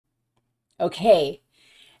Okay,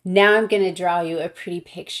 now I'm going to draw you a pretty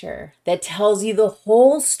picture that tells you the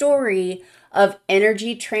whole story of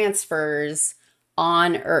energy transfers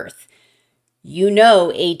on Earth. You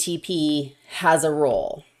know ATP has a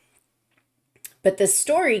role, but the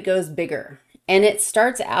story goes bigger, and it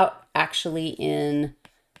starts out actually in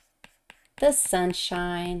the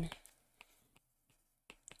sunshine.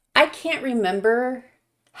 I can't remember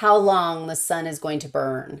how long the sun is going to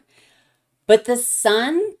burn, but the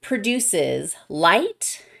sun produces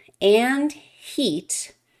light and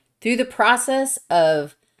heat through the process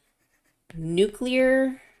of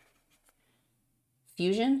nuclear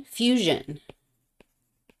fusion.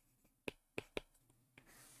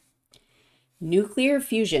 Nuclear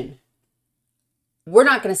fusion. We're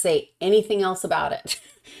not going to say anything else about it.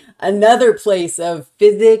 Another place of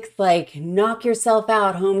physics, like knock yourself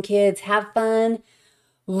out, home kids, have fun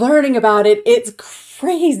learning about it. It's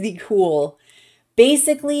crazy cool.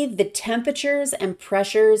 Basically, the temperatures and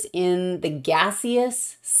pressures in the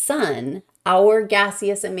gaseous sun, our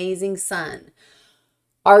gaseous amazing sun,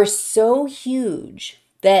 are so huge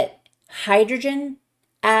that hydrogen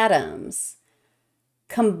atoms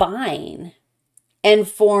combine and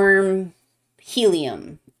form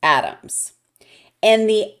helium atoms. And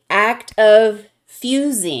the act of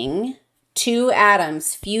fusing two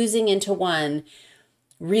atoms, fusing into one,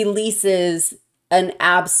 releases an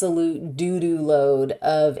absolute doo-doo load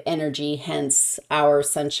of energy, hence our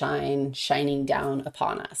sunshine shining down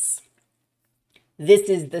upon us. This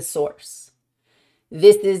is the source.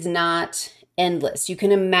 This is not endless. You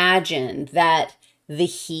can imagine that the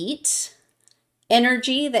heat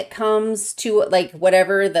energy that comes to, like,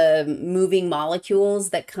 whatever the moving molecules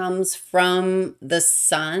that comes from the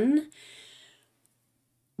sun,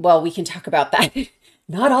 well, we can talk about that.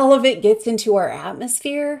 Not all of it gets into our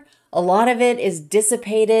atmosphere. A lot of it is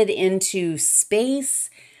dissipated into space.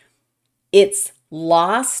 It's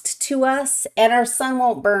lost to us, and our sun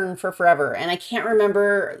won't burn for forever. And I can't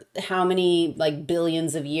remember how many, like,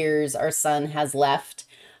 billions of years our sun has left.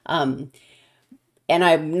 And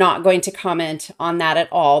I'm not going to comment on that at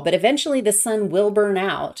all, but eventually the sun will burn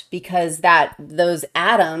out because those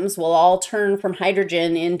atoms will all turn from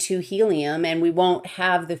hydrogen into helium, and we won't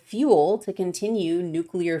have the fuel to continue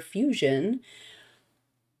nuclear fusion.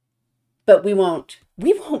 But we won't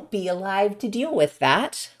be alive to deal with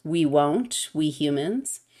that. We won't, we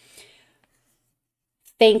humans.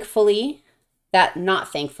 Not thankfully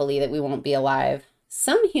that we won't be alive.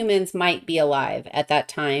 Some humans might be alive at that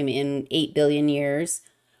time in 8 billion years.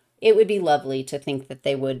 It would be lovely to think that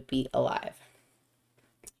they would be alive.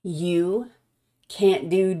 You can't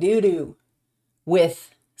do doo-doo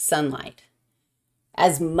with sunlight.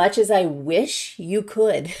 As much as I wish you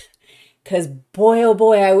could, because boy, oh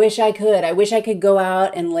boy, I wish I could. I wish I could go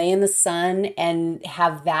out and lay in the sun and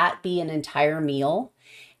have that be an entire meal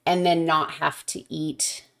and then not have to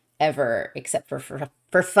eat ever except for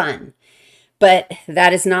fun. But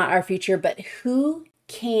that is not our future. But who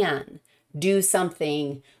can do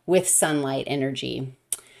something with sunlight energy?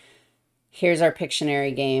 Here's our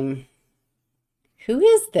Pictionary game. Who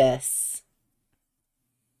is this?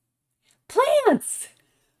 Plants.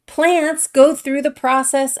 Plants go through the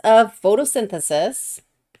process of photosynthesis,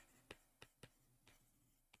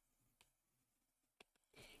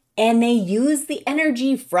 and they use the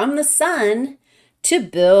energy from the sun to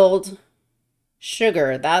build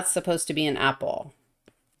sugar. That's supposed to be an apple.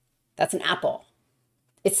 That's an apple.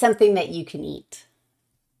 It's something that you can eat.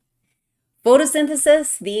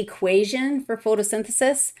 Photosynthesis, the equation for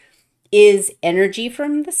photosynthesis is energy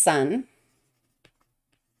from the sun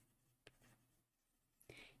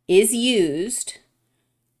is used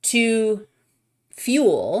to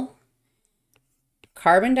fuel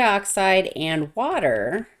carbon dioxide and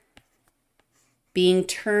water being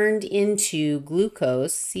turned into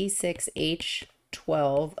glucose,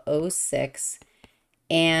 C6H12O6,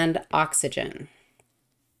 and oxygen.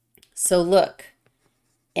 So look,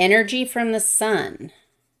 energy from the sun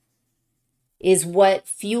is what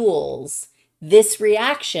fuels this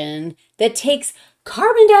reaction that takes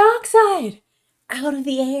carbon dioxide out of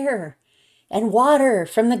the air and water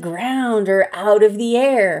from the ground or out of the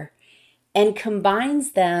air and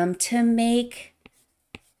combines them to make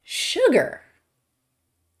sugar,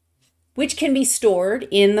 which can be stored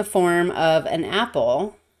in the form of an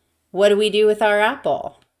apple. What do we do with our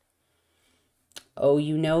apple? Oh,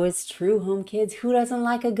 you know it's true, home kids. Who doesn't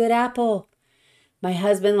like a good apple? My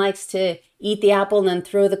husband likes to eat the apple and then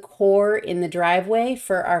throw the core in the driveway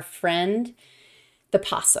for our friend, the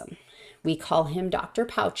possum. We call him Dr.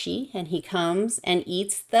 Pouchy, and he comes and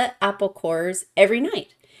eats the apple cores every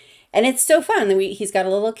night. And it's so fun. He's got a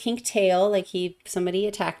little kink tail, like somebody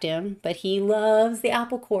attacked him, but he loves the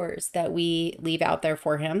apple cores that we leave out there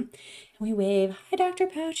for him. And we wave, "Hi, Dr.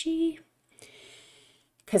 Pouchy,"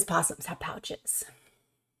 because possums have pouches.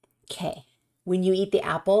 Okay, when you eat the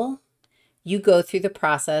apple, you go through the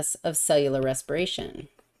process of cellular respiration.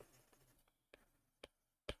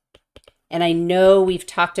 And I know we've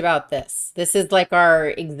talked about this. This is like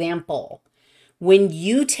our example. When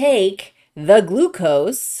you take the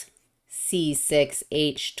glucose,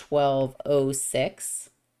 C6H12O6,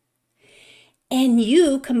 and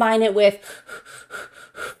you combine it with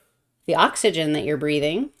the oxygen that you're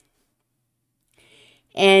breathing,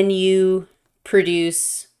 and you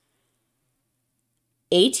produce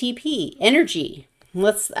ATP, energy.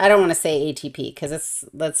 I don't want to say ATP because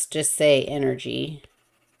let's just say energy.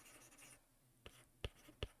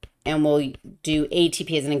 And we'll do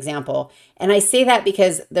ATP as an example. And I say that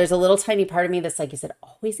because there's a little tiny part of me that's like, is it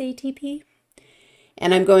always ATP?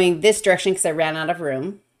 And I'm going this direction because I ran out of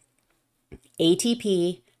room.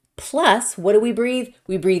 ATP plus, what do we breathe?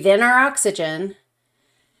 We breathe in our oxygen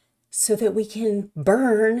so that we can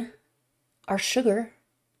burn our sugar.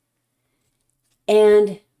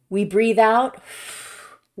 And we breathe out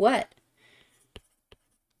what?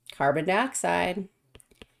 Carbon dioxide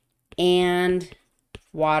and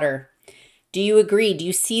water. Do you agree? Do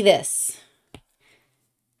you see this?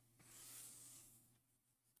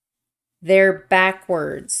 They're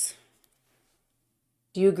backwards.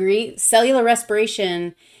 Do you agree? Cellular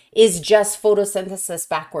respiration is just photosynthesis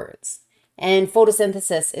backwards. And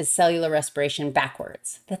photosynthesis is cellular respiration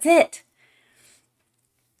backwards. That's it.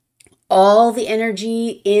 All the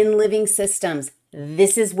energy in living systems,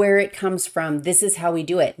 this is where it comes from. This is how we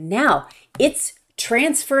do it. Now, it's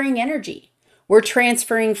transferring energy. We're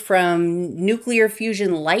transferring from nuclear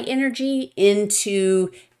fusion light energy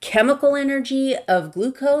into chemical energy of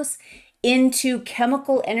glucose, into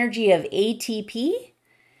chemical energy of ATP,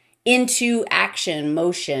 into action,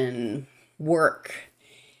 motion, work.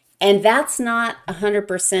 And that's not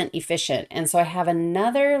 100% efficient. And so I have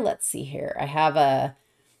another, let's see here. I have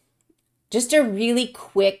just a really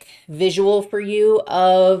quick visual for you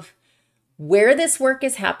of where this work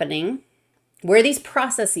is happening, where these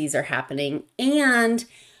processes are happening, and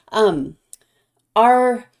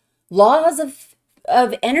our laws of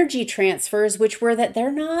energy transfers, which were that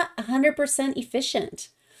they're not 100% efficient.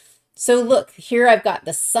 So look, here I've got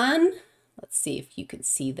the sun. Let's see if you can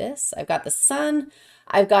see this. I've got the sun.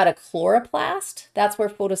 I've got a chloroplast. That's where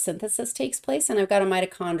photosynthesis takes place. And I've got a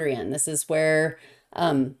mitochondrion. This is where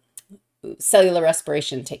cellular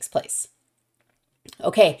respiration takes place.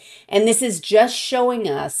 Okay, and this is just showing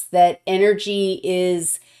us that energy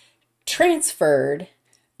is transferred,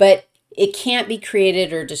 but it can't be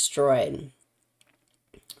created or destroyed.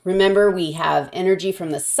 Remember, we have energy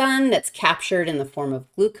from the sun that's captured in the form of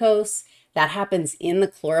glucose. That happens in the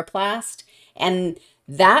chloroplast. And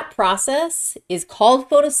that process is called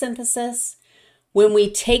photosynthesis. When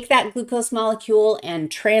we take that glucose molecule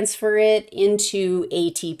and transfer it into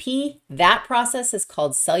ATP, that process is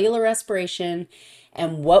called cellular respiration.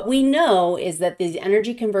 And what we know is that these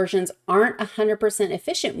energy conversions aren't 100%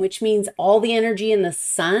 efficient, which means all the energy in the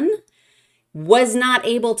sun was not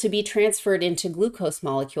able to be transferred into glucose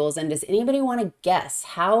molecules. And does anybody want to guess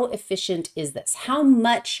how efficient is this? How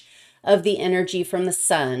much of the energy from the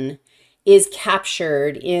sun is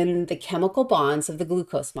captured in the chemical bonds of the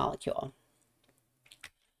glucose molecule?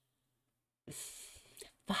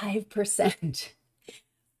 5%.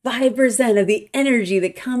 5% of the energy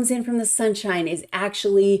that comes in from the sunshine is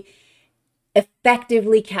actually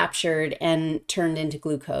effectively captured and turned into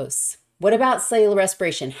glucose. What about cellular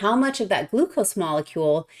respiration? How much of that glucose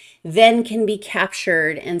molecule then can be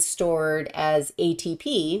captured and stored as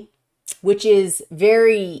ATP, which is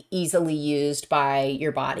very easily used by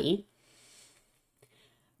your body?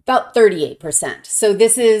 About 38%. So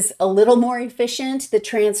this is a little more efficient, the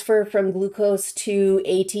transfer from glucose to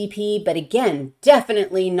ATP, but again,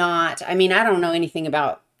 definitely not. I mean, I don't know anything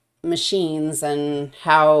about machines and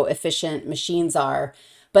how efficient machines are,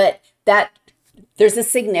 but there's a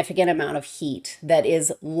significant amount of heat that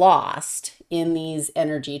is lost in these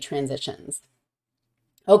energy transitions.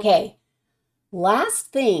 Okay,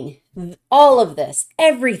 last thing, all of this,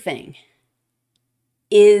 everything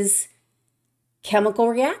is chemical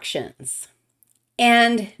reactions.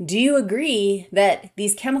 And do you agree that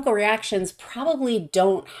these chemical reactions probably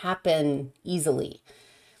don't happen easily?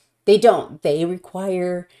 They don't. They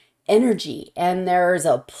require energy. And there's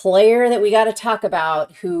a player that we got to talk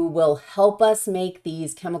about who will help us make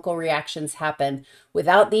these chemical reactions happen.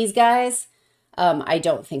 Without these guys, I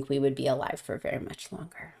don't think we would be alive for very much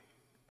longer.